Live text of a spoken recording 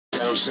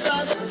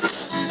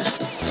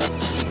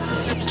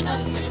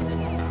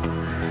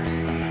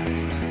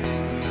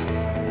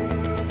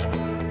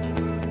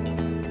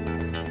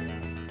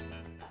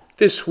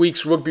This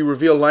week's Rugby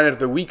Reveal lineout of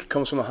the week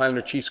comes from the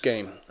Highlander Chiefs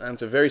game, and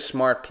it's a very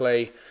smart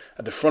play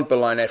at the front of the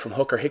lineout from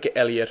hooker Hickett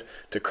Elliott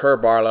to Kerr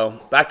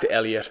Barlow, back to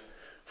Elliott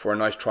for a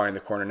nice try in the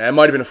corner. Now, it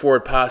might have been a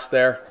forward pass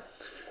there,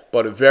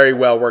 but a very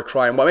well worked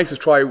try. And what makes this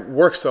try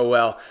work so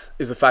well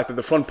is the fact that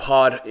the front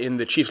pod in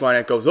the Chiefs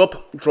lineout goes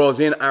up, draws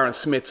in Aaron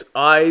Smith's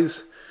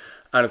eyes,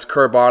 and it's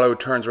Kerr Barlow who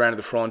turns around to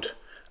the front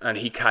and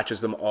he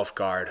catches them off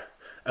guard.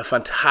 A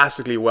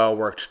fantastically well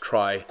worked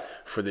try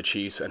for the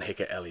Chiefs and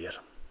Hickett Elliott.